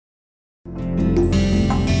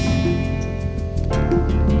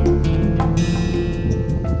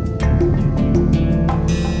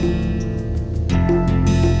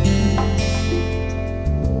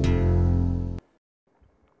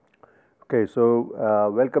Okay,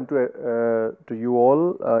 so welcome to you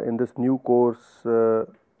all in this new course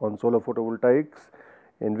on solar photovoltaics,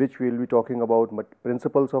 in which we will be talking about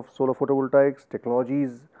principles of solar photovoltaics,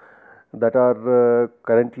 technologies that are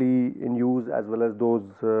currently in use, as well as those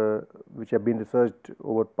which have been researched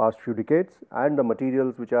over past few decades, and the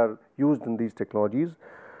materials which are used in these technologies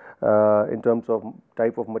in terms of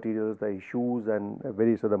type of materials, the issues, and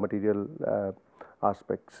various other material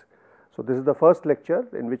aspects. So, this is the first lecture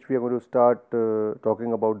in which we are going to start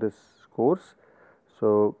talking about this course.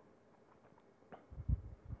 So,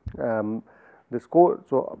 this course,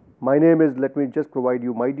 so my name is, let me just provide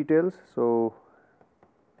you my details. So,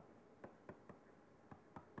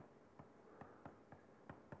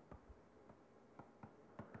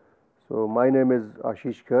 my name is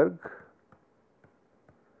Ashish Garg.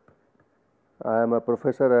 I am a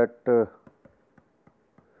professor at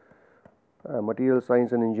Material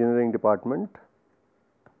Science and Engineering Department,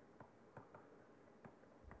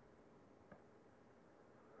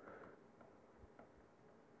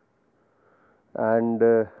 and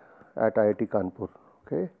at IIT Kanpur.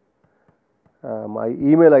 Okay. My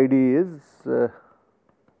email ID is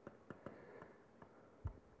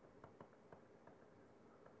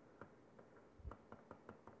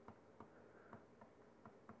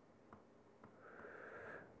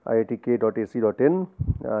iitk.ac.in.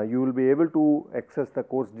 You will be able to access the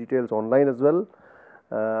course details online as well.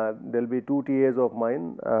 There will be two TAs of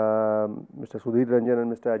mine, Mr. Sudhir Ranjan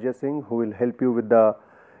and Mr. Ajay Singh, who will help you with the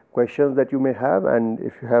questions that you may have, and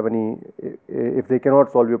if you have any, if they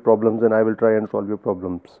cannot solve your problems, then I will try and solve your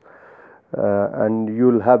problems. And you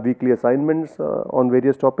will have weekly assignments on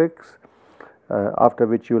various topics, after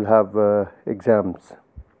which you will have exams.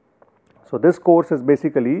 So, this course is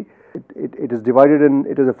basically, it is divided in,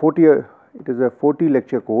 it is a 40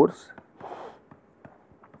 lecture course.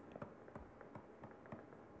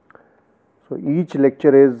 So, each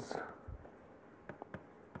lecture is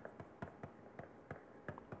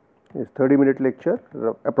 30-minute lecture,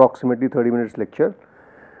 approximately 30 minutes lecture,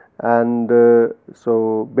 and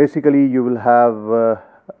so basically you will have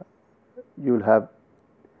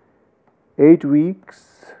 8 weeks.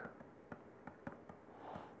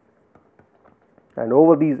 And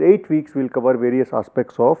over these 8 weeks, we will cover various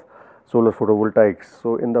aspects of solar photovoltaics.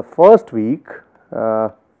 So, in the first week,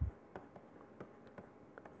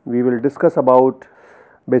 we will discuss about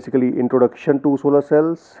basically introduction to solar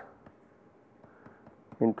cells,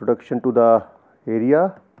 introduction to the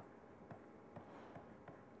area,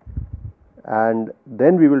 and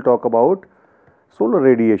then we will talk about solar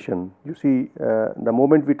radiation. You see, the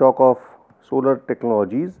moment we talk of solar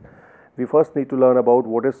technologies, we first need to learn about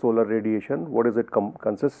what is solar radiation, what is it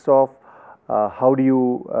consists of, how do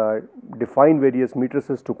you define various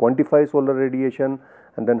matrices to quantify solar radiation,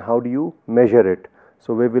 and then how do you measure it.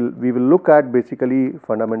 So, we will look at basically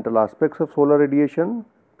fundamental aspects of solar radiation.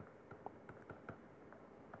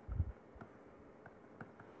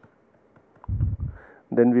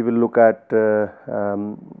 Then we will look at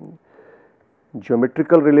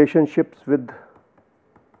geometrical relationships with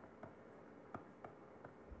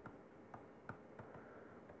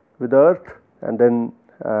Earth, and then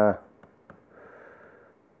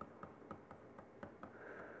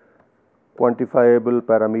quantifiable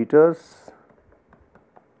parameters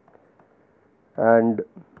and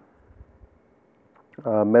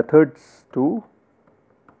methods to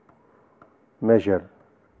measure.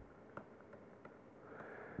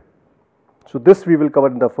 So, this we will cover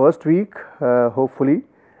in the first week, hopefully,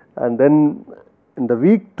 and then in the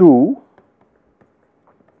week 2,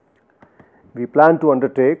 we plan to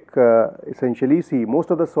undertake essentially, see,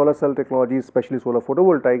 most of the solar cell technologies, especially solar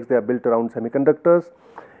photovoltaics, they are built around semiconductors.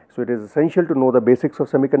 So, it is essential to know the basics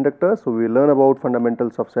of semiconductors. So, we will learn about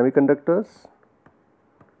fundamentals of semiconductors.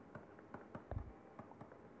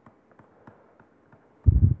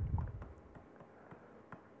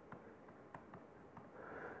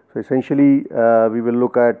 So, essentially we will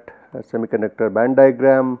look at a semiconductor band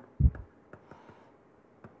diagram,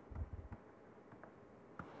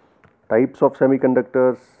 types of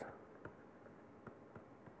semiconductors,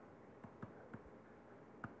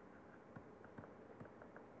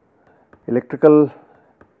 electrical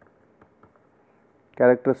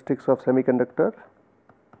characteristics of semiconductor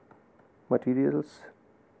materials,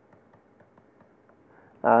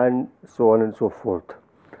 and so on and so forth.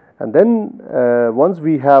 And then once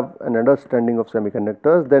we have an understanding of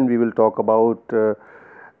semiconductors, then we will talk about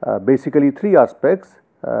basically 3 aspects.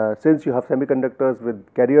 Since you have semiconductors with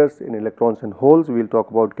carriers in electrons and holes, we will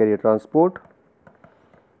talk about carrier transport.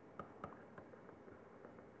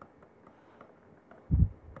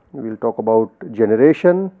 We will talk about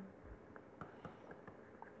generation,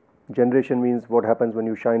 Generation means what happens when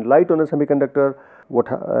you shine light on a semiconductor,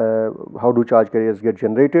 how do charge carriers get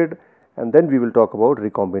generated, and then we will talk about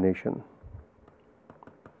recombination.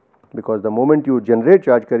 Because the moment you generate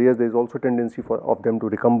charge carriers, there is also tendency of them to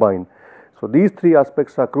recombine. So these three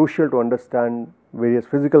aspects are crucial to understand various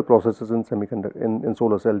physical processes in in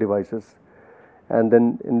solar cell devices. And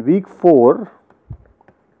then in week 4,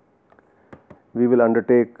 we will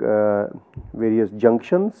undertake various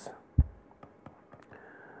junctions,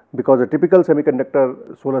 because a typical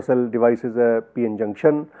semiconductor solar cell device is a p-n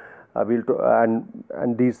junction.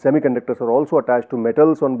 And these semiconductors are also attached to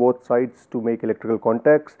metals on both sides to make electrical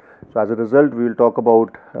contacts. So as a result, we will talk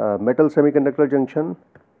about metal semiconductor junction,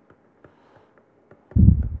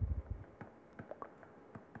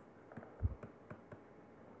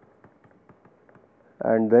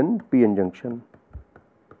 and then p-n junction.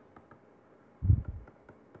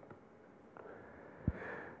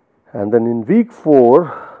 And then in week 5,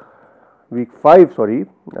 we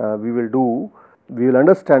will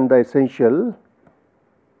understand the essential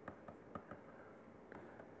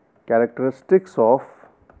characteristics of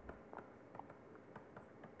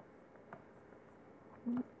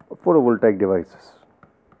photovoltaic devices.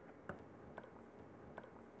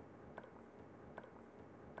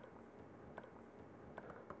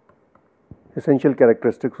 Essential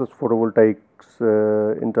characteristics of photovoltaics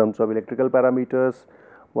in terms of electrical parameters,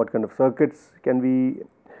 what kind of circuits can we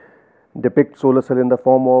depict solar cell in the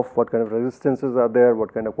form of, what kind of resistances are there,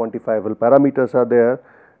 what kind of quantifiable parameters are there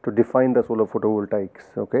to define the solar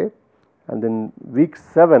photovoltaics. Okay. And then week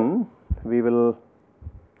 6 we will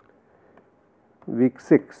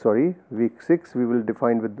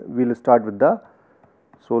start with the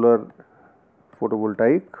solar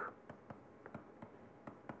photovoltaic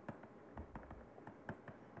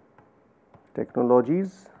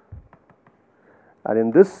technologies. And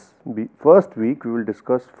in this first week, we will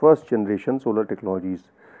discuss first generation solar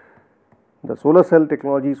technologies. The solar cell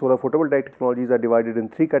technology, solar photovoltaic technologies are divided in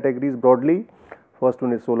 3 categories broadly. First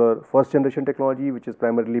one is solar first generation technology, which is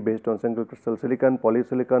primarily based on single crystal silicon,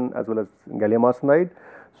 polysilicon, as well as gallium arsenide.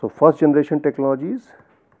 So first generation technologies,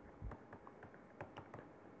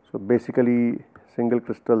 so basically single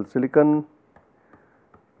crystal silicon,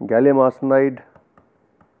 gallium arsenide,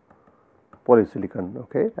 polysilicon.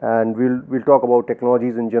 Okay. And we'll talk about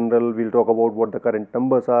technologies in general. We'll talk about what the current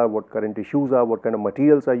numbers are, what current issues are, what kind of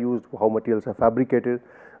materials are used, how materials are fabricated.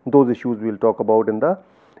 Those issues we'll talk about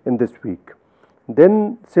in this week.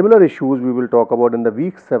 Then similar issues we will talk about in the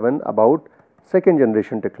week 7 about second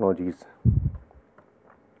generation technologies.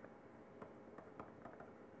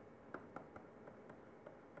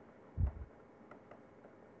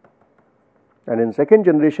 And in second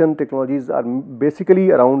generation technologies are basically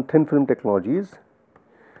around thin film technologies.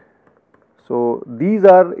 So these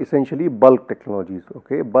are essentially bulk technologies.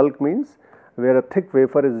 Okay. Bulk means where a thick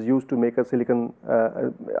wafer is used to make a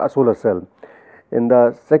solar cell. In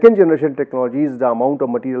the second generation technologies, the amount of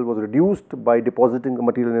material was reduced by depositing the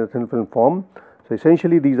material in a thin film form. So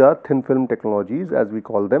essentially these are thin film technologies, as we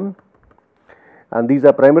call them, and these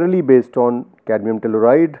are primarily based on cadmium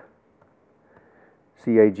telluride,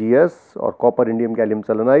 CIGS, or copper indium gallium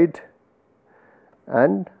selenide,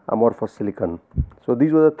 and amorphous silicon. So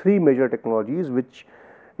these were the 3 major technologies which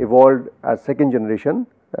evolved as second generation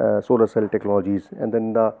solar cell technologies. And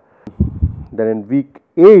then in week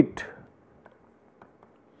 8,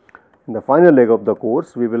 in the final leg of the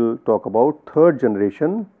course, we will talk about third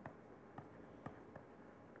generation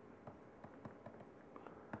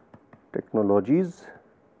technologies,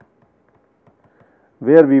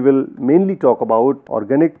 where we will mainly talk about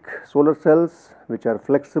organic solar cells, which are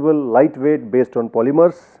flexible, lightweight, based on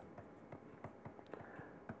polymers.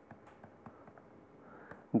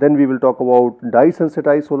 Then we will talk about dye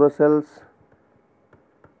sensitized solar cells.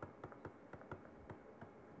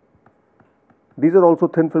 These are also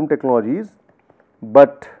thin film technologies,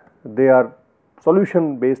 but they are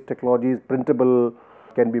solution based technologies, printable,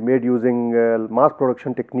 can be made using mass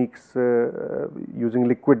production techniques, using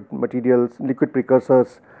liquid materials, liquid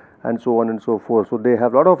precursors, and so on and so forth. So they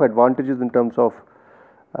have a lot of advantages in terms of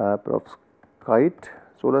perovskite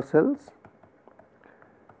solar cells.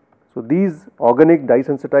 So these organic, dye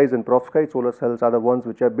sensitized and perovskite solar cells are the ones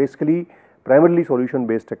which are basically primarily solution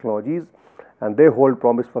based technologies, and they hold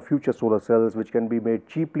promise for future solar cells which can be made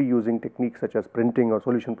cheaply using techniques such as printing or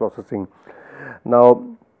solution processing.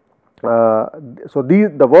 Now so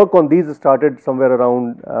the work on these started somewhere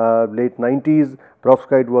around late 90s.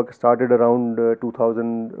 Perovskite work started around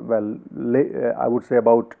 2000, I would say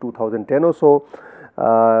about 2010 or so,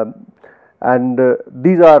 and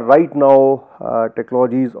these are right now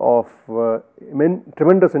technologies of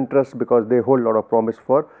tremendous interest, because they hold a lot of promise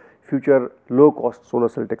for future low cost solar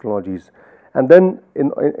cell technologies. And then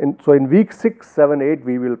in week 6, 7, 8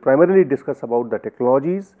 we will primarily discuss about the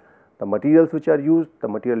technologies, the materials which are used, the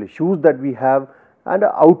material issues that we have, and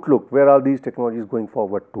an outlook where are these technologies going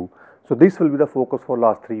forward to. So this will be the focus for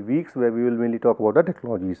last 3 weeks, where we will mainly talk about the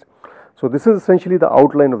technologies. So this is essentially the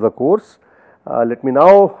outline of the course. Let me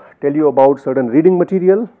now tell you about certain reading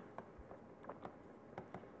material.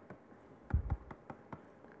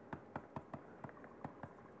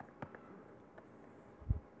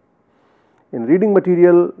 In reading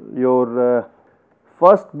material, your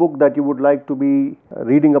first book that you would like to be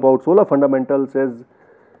reading about solar fundamentals is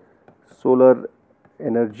Solar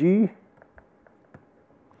Energy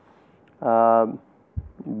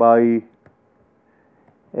by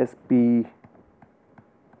S.P.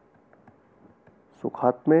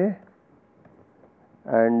 Sukhatme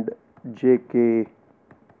and J.K.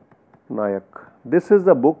 Nayak. This is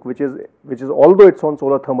a book which is although it's on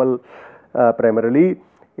solar thermal primarily,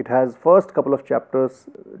 it has first couple of chapters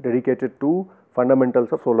dedicated to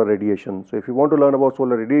fundamentals of solar radiation. So if you want to learn about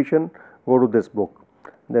solar radiation, go to this book.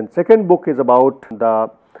 Then second book is about the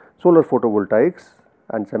solar photovoltaics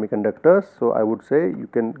and semiconductors. So I would say you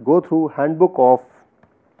can go through Handbook of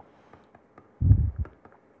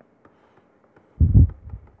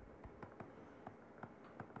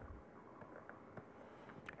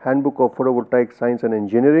Photovoltaic Science and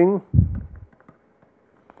Engineering,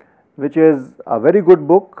 which is a very good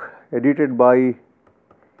book edited by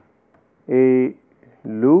A.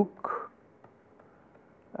 Luke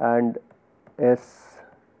and S.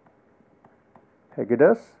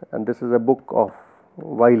 Hegedus, and this is a book of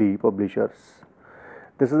Wiley Publishers.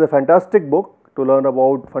 This is a fantastic book to learn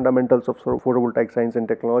about fundamentals of photovoltaic science and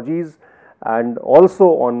technologies, and also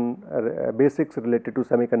on basics related to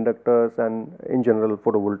semiconductors and in general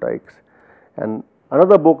photovoltaics. And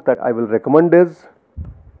another book that I will recommend is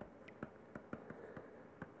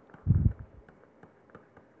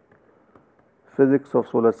Physics of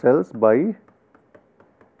Solar Cells by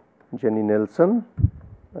Jenny Nelson.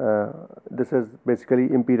 This is basically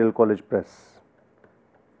Imperial College Press.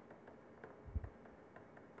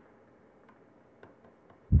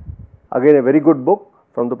 Again, a very good book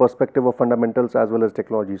from the perspective of fundamentals as well as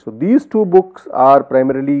technology. So these two books are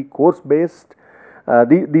primarily course based.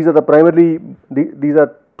 These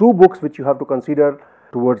are two books which you have to consider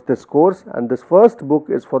towards this course, and this first book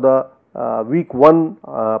is for the week 1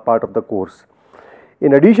 part of the course.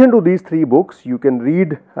 In addition to these 3 books, you can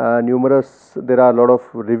read there are a lot of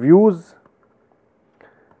reviews,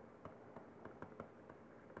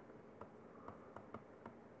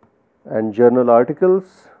 and journal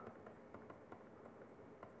articles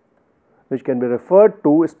which can be referred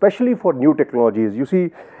to, especially for new technologies. You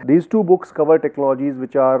see, these 2 books cover technologies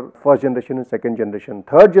which are first generation and second generation.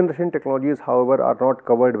 Third generation technologies, however, are not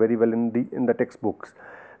covered very well in the textbooks.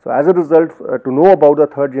 So as a result, to know about the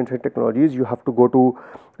third generation technologies, you have to go to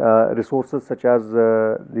resources such as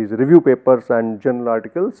these review papers and journal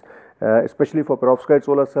articles, especially for perovskite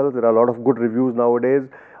solar cells. There are a lot of good reviews nowadays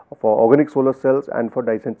for organic solar cells and for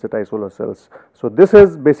dye-sensitized solar cells. So this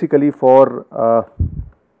is basically for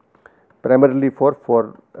primarily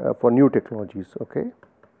for new technologies, okay.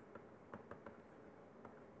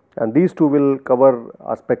 And these 2 will cover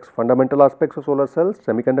fundamental aspects of solar cells,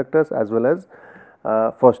 semiconductors, as well as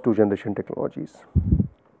first 2 generation technologies.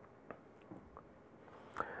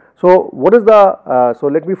 So what is so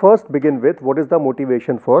let me first begin with what is the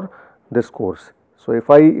motivation for this course. So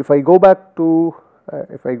if I go back to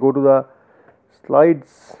if I go to the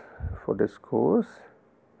slides for this course,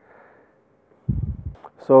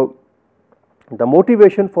 so the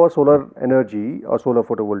motivation for solar energy or solar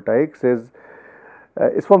photovoltaics is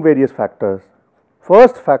from various factors.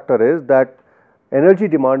 First factor is that energy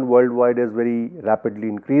demand worldwide is very rapidly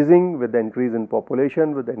increasing with the increase in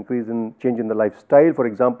population, with the increase in change in the lifestyle. For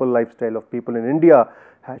example, lifestyle of people in India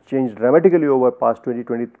has changed dramatically over past 20,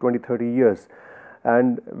 30 years.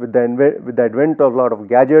 And with the advent of a lot of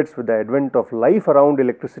gadgets, with the advent of life around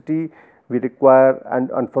electricity, we require,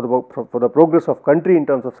 and for the progress of country in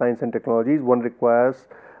terms of science and technologies, one requires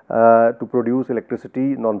to produce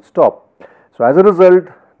electricity non-stop. So as a result,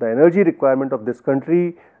 the energy requirement of this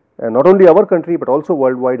country, not only our country but also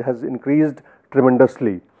worldwide, has increased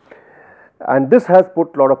tremendously, and this has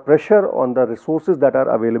put a lot of pressure on the resources that are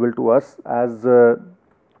available to us as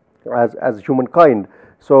humankind.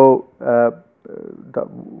 So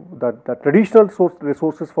the traditional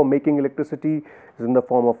resources for making electricity is in the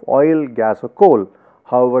form of oil, gas or coal.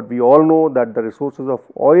 However, we all know that the resources of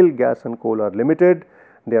oil, gas and coal are limited,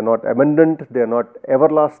 they are not abundant, they are not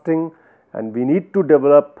everlasting, and we need to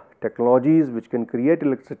develop technologies which can create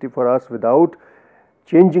electricity for us without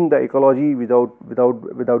changing the ecology without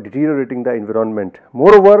deteriorating the environment.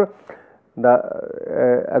 Moreover,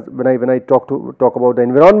 when I talk about the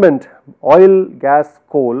environment, oil, gas,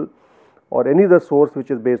 coal, or any other source which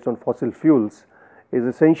is based on fossil fuels is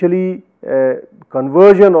essentially a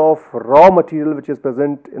conversion of raw material which is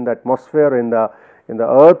present in the atmosphere, in the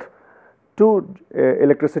earth, to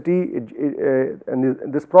electricity, and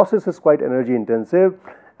this process is quite energy intensive,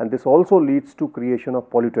 and this also leads to creation of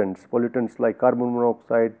pollutants like carbon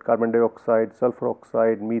monoxide, carbon dioxide, sulfur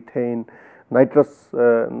oxide, methane,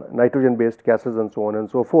 nitrogen based gases, and so on and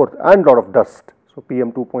so forth, and lot of dust. So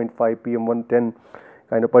PM 2.5, PM 110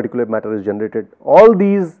 kind of particulate matter is generated. All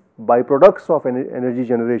these byproducts of energy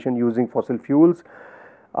generation using fossil fuels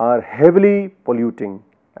are heavily polluting,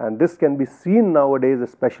 and this can be seen nowadays,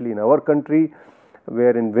 especially in our country,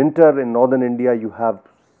 where in winter in northern India you have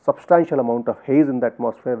substantial amount of haze in the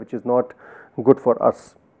atmosphere, which is not good for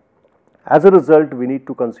us. As a result, we need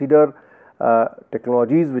to consider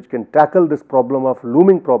technologies which can tackle this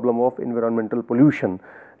looming problem of environmental pollution,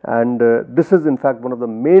 and this is in fact one of the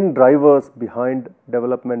main drivers behind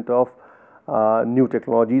development of new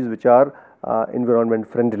technologies which are environment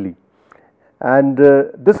friendly. And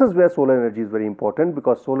this is where solar energy is very important,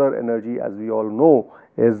 because solar energy, as we all know,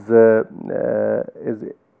 is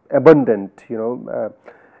abundant.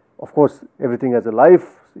 Of course, everything has a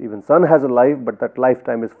life, even sun has a life, but that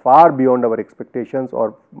lifetime is far beyond our expectations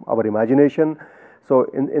or our imagination. So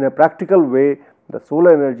in a practical way, the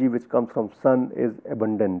solar energy which comes from sun is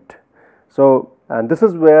abundant. So, and this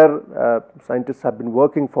is where scientists have been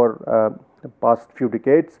working for the past few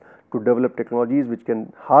decades to develop technologies which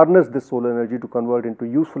can harness this solar energy to convert into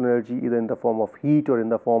useful energy, either in the form of heat or in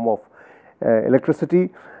the form of electricity,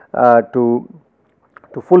 to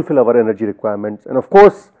fulfill our energy requirements. And of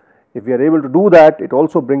course, if we are able to do that, it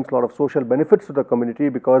also brings a lot of social benefits to the community,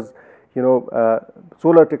 because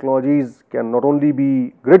solar technologies can not only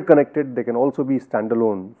be grid connected, they can also be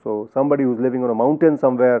standalone. So somebody who is living on a mountain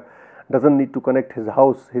somewhere doesn't need to connect his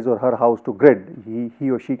or her house to grid. He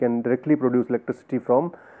or she can directly produce electricity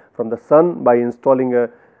from the sun by installing a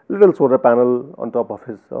little solar panel on top of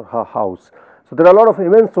his or her house. So there are a lot of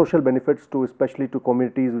immense social benefits especially to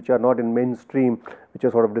communities which are not in mainstream, which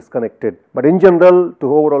are sort of disconnected. But in general, to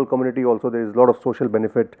overall community also, there is a lot of social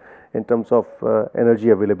benefit in terms of energy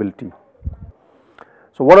availability.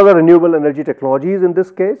 So what are the renewable energy technologies in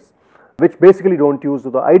this case, which basically don't use?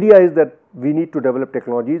 So the idea is that we need to develop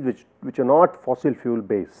technologies which are not fossil fuel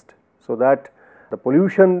based, so that the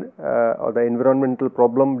pollution or the environmental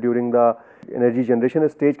problem during the energy generation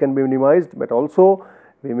stage can be minimized, but also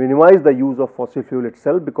we minimize the use of fossil fuel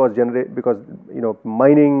itself, because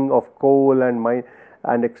mining of coal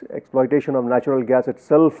and exploitation of natural gas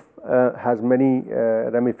itself has many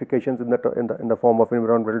ramifications in the form of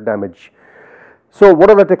environmental damage. So what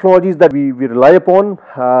are the technologies that we rely upon?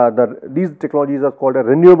 These technologies are called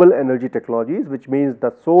renewable energy technologies, which means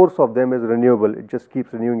the source of them is renewable, it just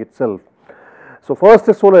keeps renewing itself. So first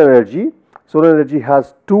is solar energy. Solar energy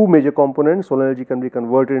has two major components. Solar energy can be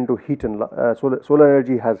converted into heat and solar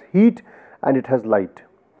energy has heat and it has light.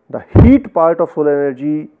 The heat part of solar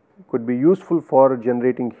energy could be useful for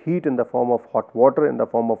generating heat in the form of hot water, in the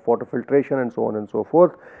form of water filtration, and so on and so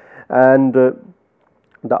forth. And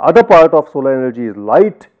the other part of solar energy is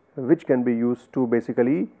light, which can be used to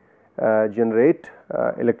basically generate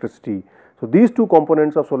electricity. So these two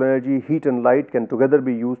components of solar energy, heat and light, can together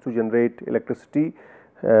be used to generate electricity,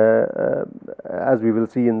 as we will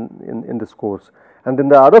see in this course. And then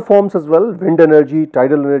the other forms as well: wind energy,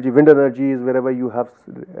 tidal energy. Wind energy is wherever you have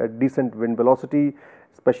a decent wind velocity,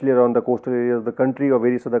 especially around the coastal areas of the country or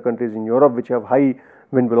various other countries in Europe which have high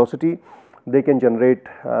wind velocity. They can generate,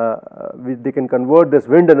 they can convert this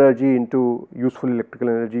wind energy into useful electrical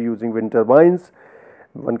energy using wind turbines.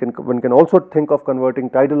 One can also think of converting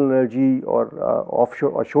tidal energy or offshore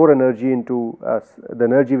or shore energy into the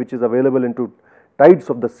energy which is available into tides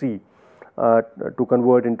of the sea to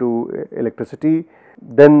convert into electricity.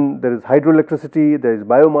 Then there is hydroelectricity, there is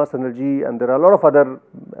biomass energy, and there are a lot of other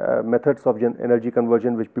methods of energy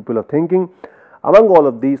conversion which people are thinking. Among all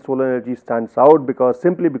of these, solar energy stands out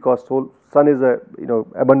simply because sun is a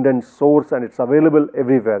abundant source and it's available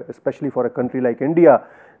everywhere, especially for a country like India,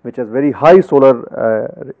 which has very high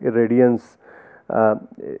solar irradiance.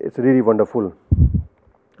 It's really wonderful.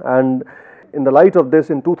 And in the light of this,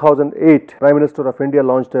 in 2008, Prime Minister of India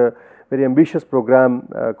launched a very ambitious program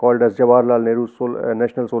called as Jawaharlal Nehru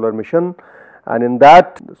National Solar Mission. And in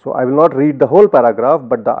that, so I will not read the whole paragraph,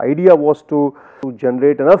 but the idea was to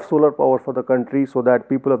generate enough solar power for the country so that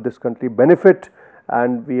people of this country benefit,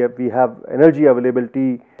 and we have energy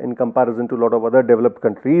availability in comparison to a lot of other developed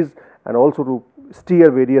countries, and also to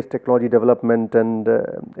steer various technology development and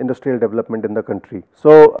industrial development in the country.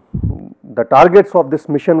 So the targets of this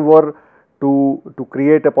mission were to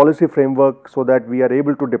create a policy framework so that we are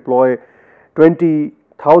able to deploy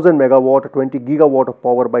 20,000 megawatt, 20 gigawatt of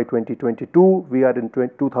power by 2022. We are in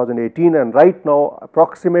 2018, and right now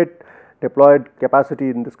approximate deployed capacity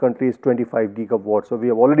in this country is 25 gigawatts. So we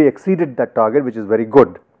have already exceeded that target, which is very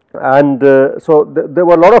good. And so there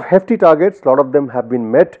were a lot of hefty targets, a lot of them have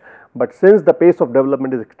been met, but since the pace of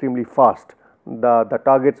development is extremely fast, the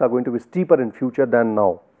targets are going to be steeper in future than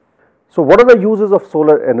now. So what are the uses of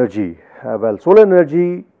solar energy? Well, solar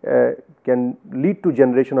energy can lead to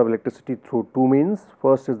generation of electricity through two means.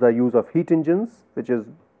 First is the use of heat engines, which is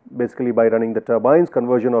basically by running the turbines,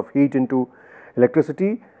 conversion of heat into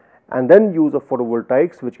electricity, and then use of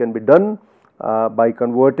photovoltaics, which can be done by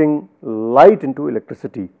converting light into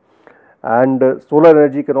electricity. And solar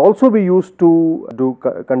energy can also be used to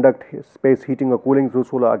conduct space heating or cooling through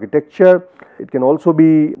solar architecture. It can also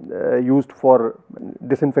be used for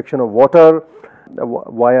disinfection of water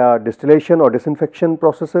via distillation or disinfection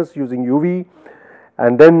processes using UV.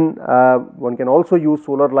 And then one can also use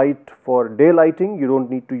solar light for day lighting. You don't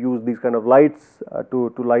need to use these kind of lights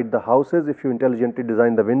to light the houses if you intelligently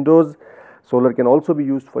design the windows. Solar can also be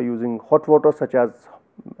used for using hot water, such as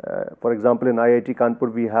for example in IIT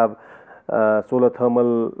Kanpur we have solar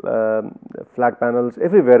thermal flat panels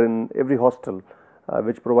everywhere in every hostel,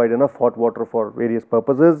 which provide enough hot water for various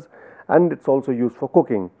purposes, and it's also used for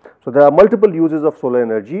cooking. So there are multiple uses of solar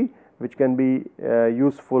energy which can be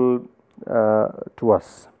useful to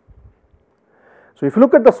us. So if you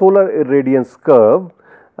look at the solar irradiance curve,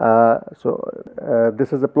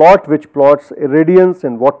 this is a plot which plots irradiance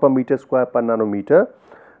in watt per meter square per nanometer.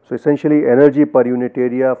 So essentially energy per unit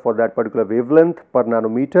area for that particular wavelength per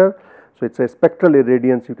nanometer. So it's a spectral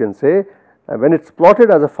irradiance, you can say, and when it's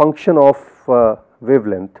plotted as a function of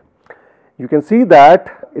wavelength, you can see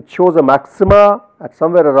that it shows a maxima at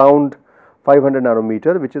somewhere around 500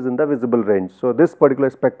 nanometer, which is in the visible range. So this particular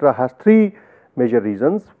spectra has three major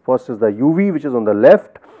reasons. First is the UV, which is on the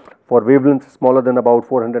left for wavelengths smaller than about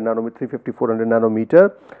 400 nanometer, 350, 400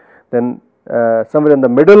 nanometer. Then somewhere in the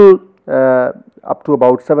middle up to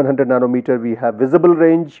about 700 nanometer we have visible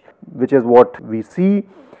range, which is what we see,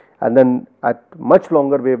 and then at much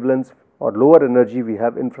longer wavelengths or lower energy we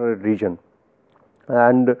have infrared region.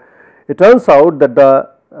 And it turns out that the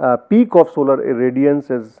peak of solar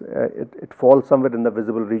irradiance is it falls somewhere in the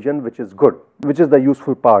visible region, which is good, which is the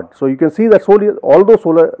useful part. So you can see that although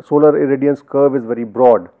solar irradiance curve is very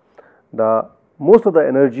broad, most of the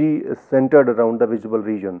energy is centered around the visible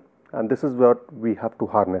region, and this is what we have to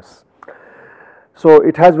harness. So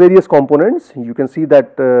it has various components. You can see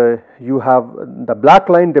that you have the black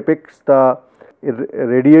line depicts the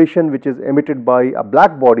radiation which is emitted by a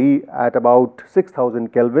black body at about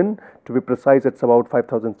 6000 Kelvin. To be precise, it's about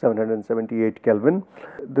 5778 Kelvin.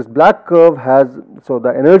 This black curve has, so the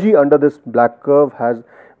energy under this black curve has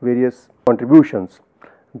various contributions.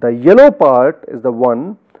 The yellow part is the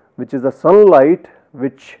one which is the sunlight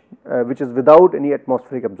which is without any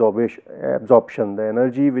atmospheric absorption, the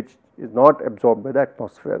energy which is not absorbed by the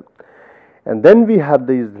atmosphere. And then we have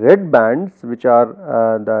these red bands, which are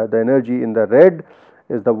the energy in the red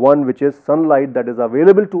is the one which is sunlight that is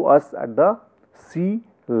available to us at the sea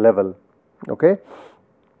level. Okay.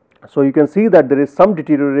 So you can see that there is some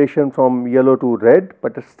deterioration from yellow to red,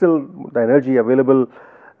 but still the energy available,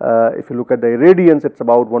 if you look at the irradiance, it's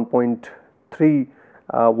about 1.3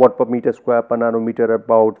 watt per meter square per nanometer,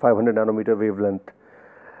 about 500 nanometer wavelength.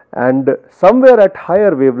 And somewhere at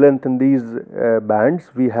higher wavelength in these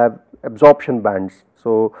bands we have absorption bands.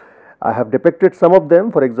 So I have depicted some of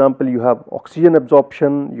them. For example, you have oxygen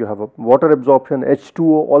absorption, you have water absorption, H2O,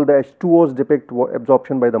 all the H2Os depict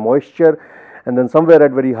absorption by the moisture, and then somewhere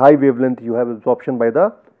at very high wavelength you have absorption by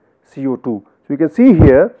the CO2. So you can see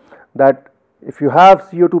here that if you have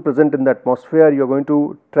CO2 present in the atmosphere, you are going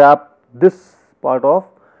to trap this part of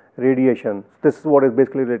radiation. This is what is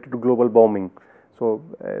basically related to global warming. So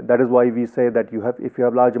that is why we say that if you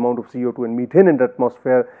have large amount of CO2 and methane in the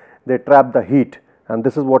atmosphere, they trap the heat, and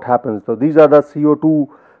this is what happens. So these are the CO2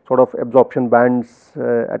 sort of absorption bands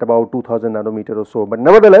at about 2000 nanometer or so. But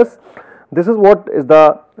nevertheless, this is what is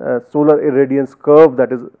the solar irradiance curve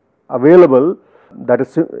that is available. That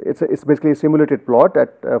is, it's basically a simulated plot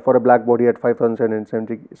at for a black body at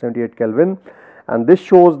 5778 Kelvin, and this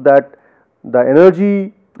shows that the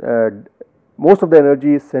energy, most of the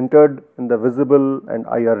energy is centered in the visible and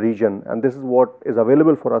IR region, and this is what is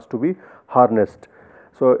available for us to be harnessed.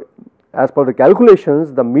 So as per the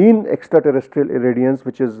calculations, the mean extraterrestrial irradiance,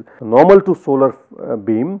 which is normal to solar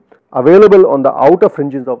beam, available on the outer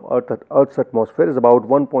fringes of Earth's atmosphere is about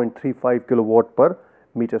 1.35 kilowatt per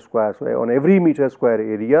meter square. So, on every meter square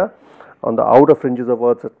area on the outer fringes of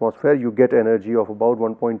Earth's atmosphere, you get energy of about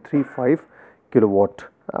 1.35 kilowatt,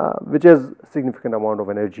 which is a significant amount of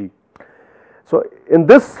energy. So, in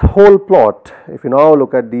this whole plot, if you now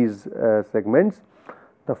look at these segments,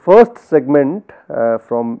 the first segment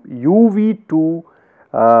from UV to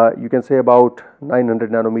you can say about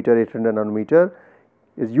 900 nanometer, 800 nanometer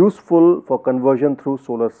is useful for conversion through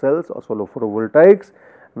solar cells or solar photovoltaics,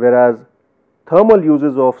 whereas thermal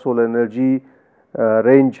uses of solar energy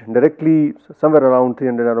range directly somewhere around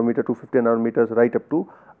 300 nanometer to 50 nanometers right up to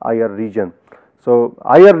IR region. So,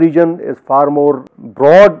 IR region is far more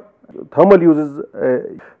broad. Thermal uses,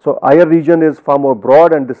 so IR region is far more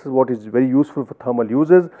broad, and this is what is very useful for thermal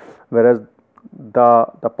uses, whereas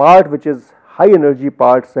the part which is high energy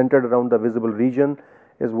part centered around the visible region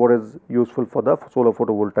is what is useful for the solar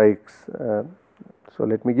photovoltaics. So,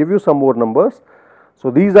 let me give you some more numbers. So,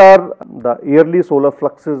 these are the yearly solar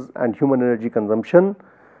fluxes and human energy consumption.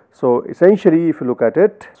 So, essentially if you look at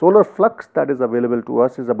it, solar flux that is available to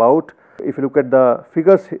us is about, if you look at the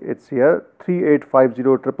figures, it is here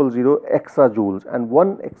 3850,000 exajoules, and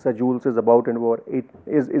 1 exajoules is about 10 over 8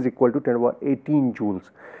 is equal to 10 over 18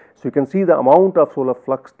 joules. So, you can see the amount of solar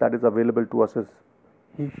flux that is available to us is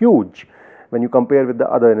huge when you compare with the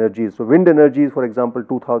other energies. So, wind energy is, for example,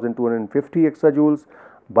 2250 exajoules,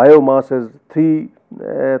 biomass is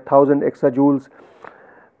 3000 exajoules.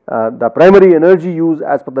 The primary energy use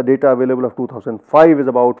as per the data available of 2005 is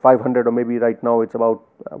about 500, or maybe right now it is about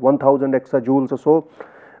 1000 exajoules or so,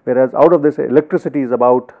 whereas out of this electricity is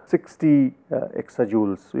about 60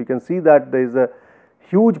 exajoules. So, you can see that there is a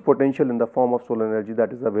huge potential in the form of solar energy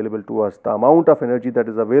that is available to us. The amount of energy that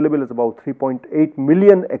is available is about 3.8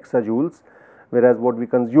 million exajoules, whereas what we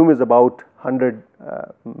consume is about 100,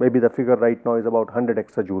 maybe the figure right now is about 100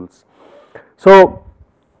 exajoules. So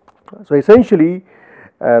essentially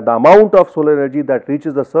the amount of solar energy that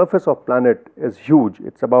reaches the surface of planet is huge.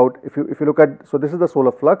 It is about, if you look at, so this is the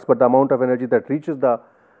solar flux, but the amount of energy that reaches the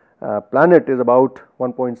planet is about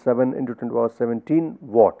 1.7 into 10 to the power 17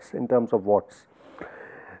 watts in terms of watts.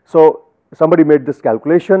 So, somebody made this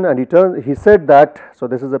calculation and he said that, so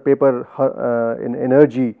this is a paper in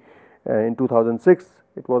Energy in 2006,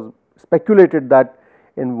 it was speculated that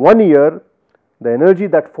in 1 year the energy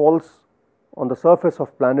that falls on the surface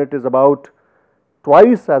of planet is about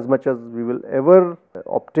twice as much as we will ever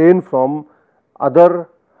obtain from other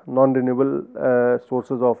non-renewable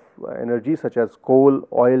sources of energy such as coal,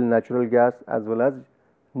 oil, natural gas as well as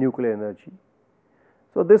nuclear energy.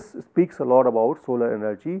 So, this speaks a lot about solar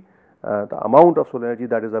energy. The amount of solar energy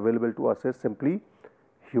that is available to us is simply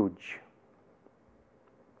huge.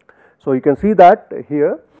 So, you can see that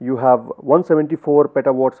here you have 174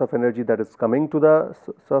 petawatts of energy that is coming to the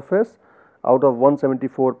surface. Out of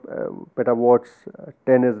 174 petawatts,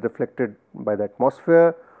 10 is reflected by the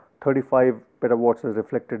atmosphere, 35 petawatts is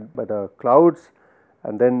reflected by the clouds,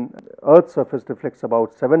 and then Earth's surface reflects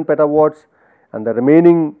about 7 petawatts, and the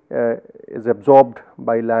remaining is absorbed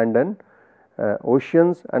by land and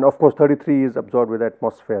oceans, and of course 33 is absorbed by the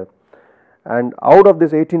atmosphere. And out of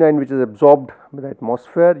this 89 which is absorbed by the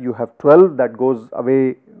atmosphere, you have 12 that goes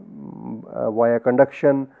away via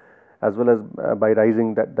conduction as well as by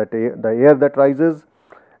rising the air that rises,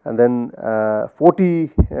 and then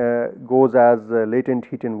 40 goes as latent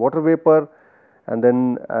heat in water vapor, and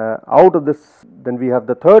then out of this then we have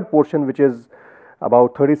the third portion which is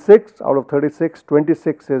about 36. Out of 36,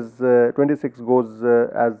 26 goes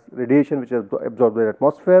as radiation which is absorbed by the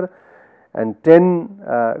atmosphere, and 10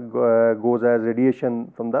 goes as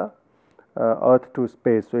radiation from the earth to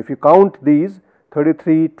space. So, if you count these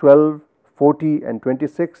 33, 12, 40 and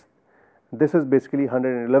 26, this is basically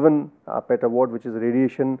 111 petawatt which is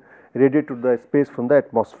radiation radiated to the space from the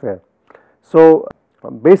atmosphere. So,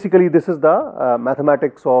 basically this is the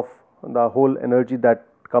mathematics of the whole energy that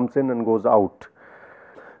comes in and goes out.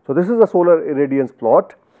 So, this is a solar irradiance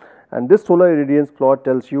plot, and this solar irradiance plot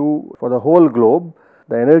tells you for the whole globe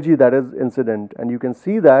the energy that is incident, and you can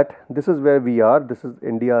see that this is where we are, this is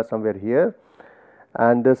India somewhere here,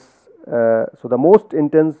 and this so the most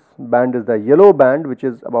intense band is the yellow band which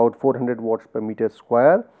is about 400 watts per meter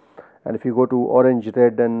square, and if you go to orange,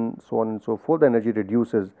 red and so on and so forth, the energy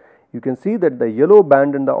reduces. You can see that the yellow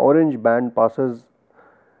band and the orange band passes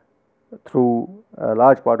through a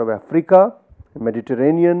large part of Africa,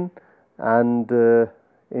 Mediterranean and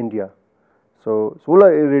India. So,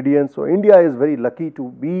 solar irradiance, so India is very lucky to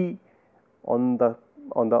be on the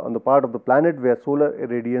part of the planet where solar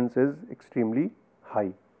irradiance is extremely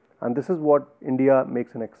high, and this is what India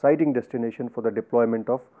makes an exciting destination for the deployment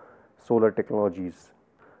of solar technologies.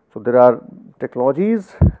 So there are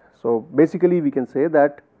technologies. So basically we can say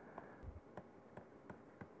that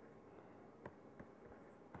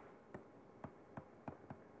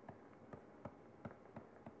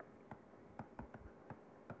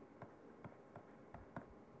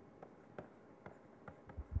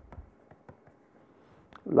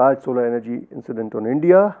large solar energy incident on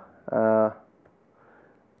India,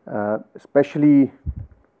 especially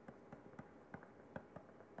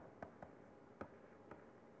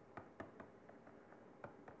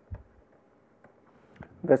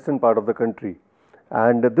western part of the country,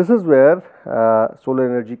 and this is where solar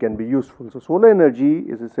energy can be useful. So solar energy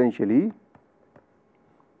is essentially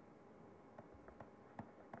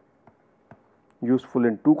useful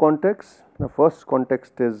in two contexts. The first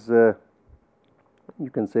context is you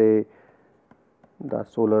can say the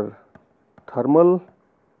solar thermal,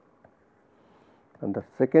 and the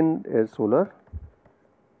second is solar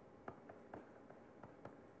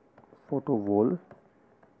photovoltaics,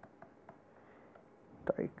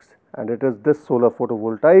 and it is this solar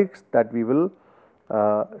photovoltaics that we will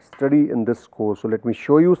study in this course. So let me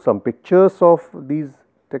show you some pictures of these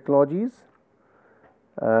technologies.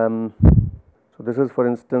 So this is, for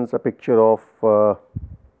instance, a picture of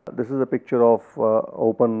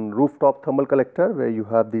open rooftop thermal collector, where you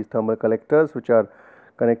have these thermal collectors which are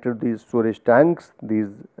connected to these storage tanks.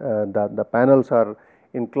 These the panels are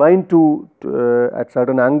inclined to at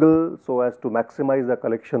certain angle so as to maximize the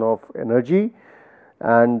collection of energy,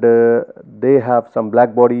 and they have some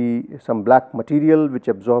black body, some black material which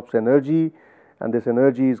absorbs energy, and this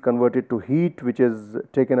energy is converted to heat, which is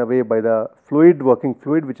taken away by the fluid, working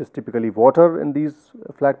fluid, which is typically water in these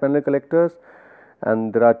flat panel collectors.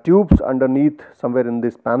 And there are tubes underneath somewhere in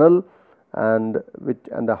this panel, and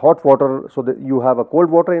the hot water. So that you have a cold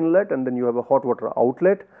water inlet and then you have a hot water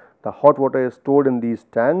outlet. The hot water is stored in these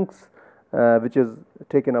tanks, which is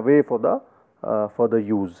taken away for the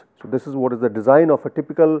use. So this is what is the design of a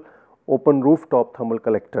typical open rooftop thermal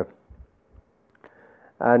collector.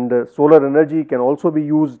 And solar energy can also be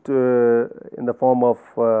used in the form of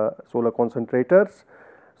solar concentrators.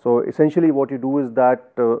 So essentially what you do is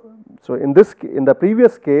that, so in the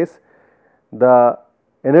previous case, the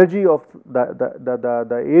energy of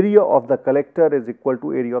the area of the collector is equal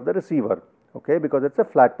to area of the receiver, okay, because it is a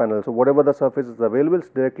flat panel. So whatever the surface is available is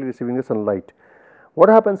directly receiving the sunlight. What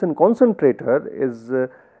happens in concentrator is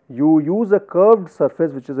you use a curved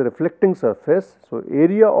surface which is a reflecting surface. So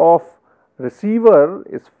area of receiver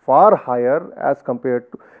is far higher as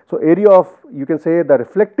compared to, so area of, you can say, the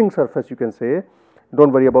reflecting surface, you can say, do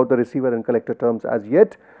not worry about the receiver and collector terms as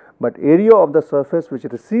yet, but area of the surface which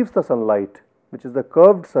receives the sunlight, which is the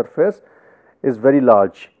curved surface, is very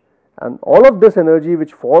large, and all of this energy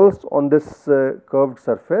which falls on this curved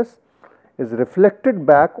surface is reflected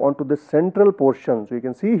back onto the central portion. So you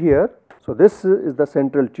can see here, so this is the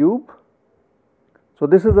central tube. So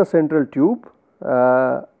this is the central tube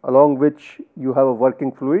along which you have a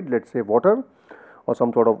working fluid, let us say water or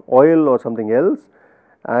some sort of oil or something else,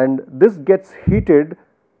 and this gets heated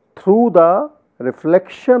through the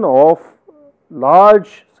reflection of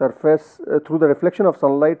large surface, through the reflection of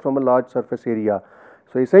sunlight from a large surface area.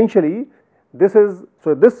 So essentially this is,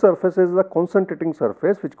 so this surface is the concentrating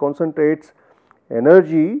surface which concentrates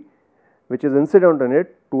energy which is incident on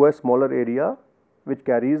it to a smaller area, which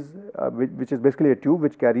carries which is basically a tube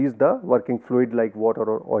which carries the working fluid like water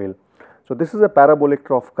or oil. So this is a parabolic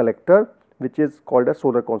trough collector which is called a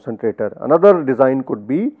solar concentrator. Another design could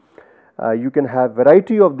be you can have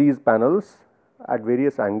variety of these panels at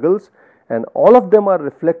various angles, and all of them are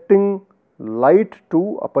reflecting light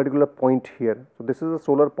to a particular point here. So this is a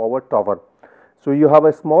solar power tower. So you have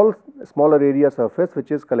a smaller area surface which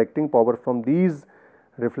is collecting power from these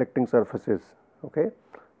reflecting surfaces, okay.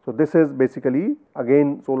 So this is basically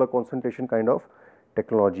again solar concentration kind of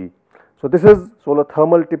technology. So this is solar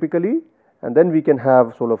thermal typically, and then we can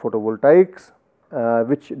have solar photovoltaics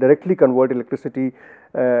which directly convert electricity,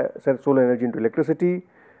 solar energy into electricity.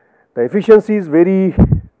 The efficiencies vary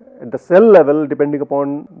at the cell level depending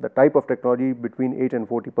upon the type of technology between 8 and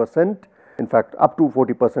 40%, in fact up to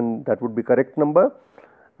 40%, that would be correct number.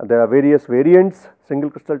 There are various variants, single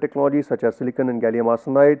crystal technologies such as silicon and gallium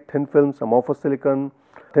arsenide, thin films, amorphous silicon,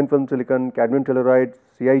 thin film silicon, cadmium telluride,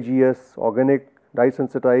 CIGS, organic, dye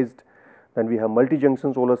sensitized. Then we have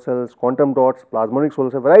multi-junction solar cells, quantum dots, plasmonic solar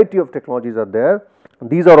cell, variety of technologies are there.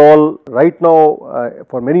 These are all right now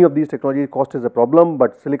for many of these technologies cost is a problem,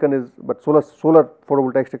 but solar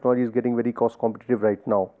photovoltaics technology is getting very cost competitive right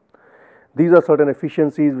now. These are certain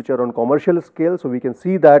efficiencies which are on commercial scale. So we can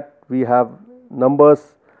see that we have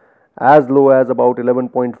numbers as low as about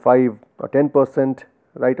 11.5 or 10%,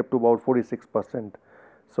 right up to about 46%.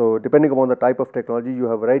 So depending upon the type of technology, you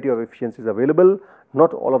have variety of efficiencies available.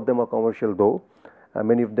 Not all of them are commercial though,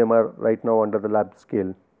 many of them are right now under the lab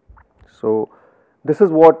scale. So this is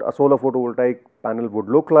what a solar photovoltaic panel would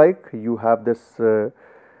look like. You have this a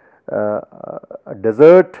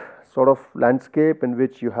desert sort of landscape in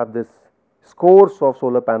which you have this scores of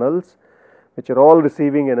solar panels which are all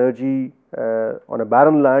receiving energy on a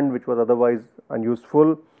barren land which was otherwise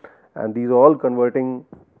unuseful, and these are all converting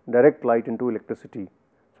direct light into electricity.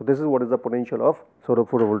 So this is what is the potential of solar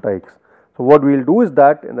photovoltaics. So what we will do is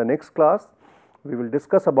that in the next class we will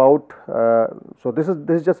discuss about, so this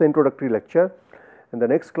is just an introductory lecture. In the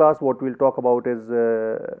next class what we will talk about is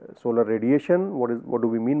solar radiation. What do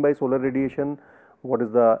we mean by solar radiation? What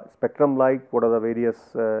is the spectrum like? What are the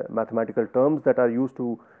various mathematical terms that are used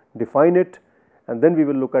to define it? And then we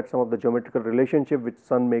will look at some of the geometrical relationship which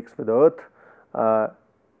sun makes with earth,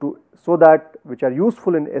 so that which are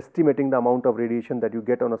useful in estimating the amount of radiation that you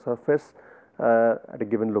get on a surface at a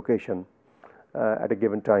given location at a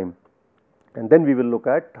given time. And then we will look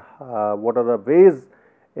at what are the ways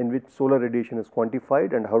in which solar radiation is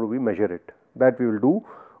quantified and how do we measure it. That we will do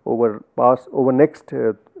over next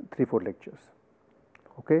 3-4 lectures.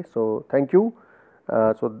 Okay, so thank you.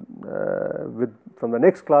 From the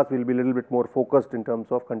next class we will be a little bit more focused in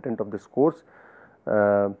terms of content of this course.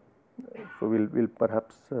 So we'll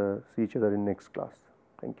perhaps see each other in next class.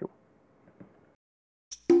 Thank you.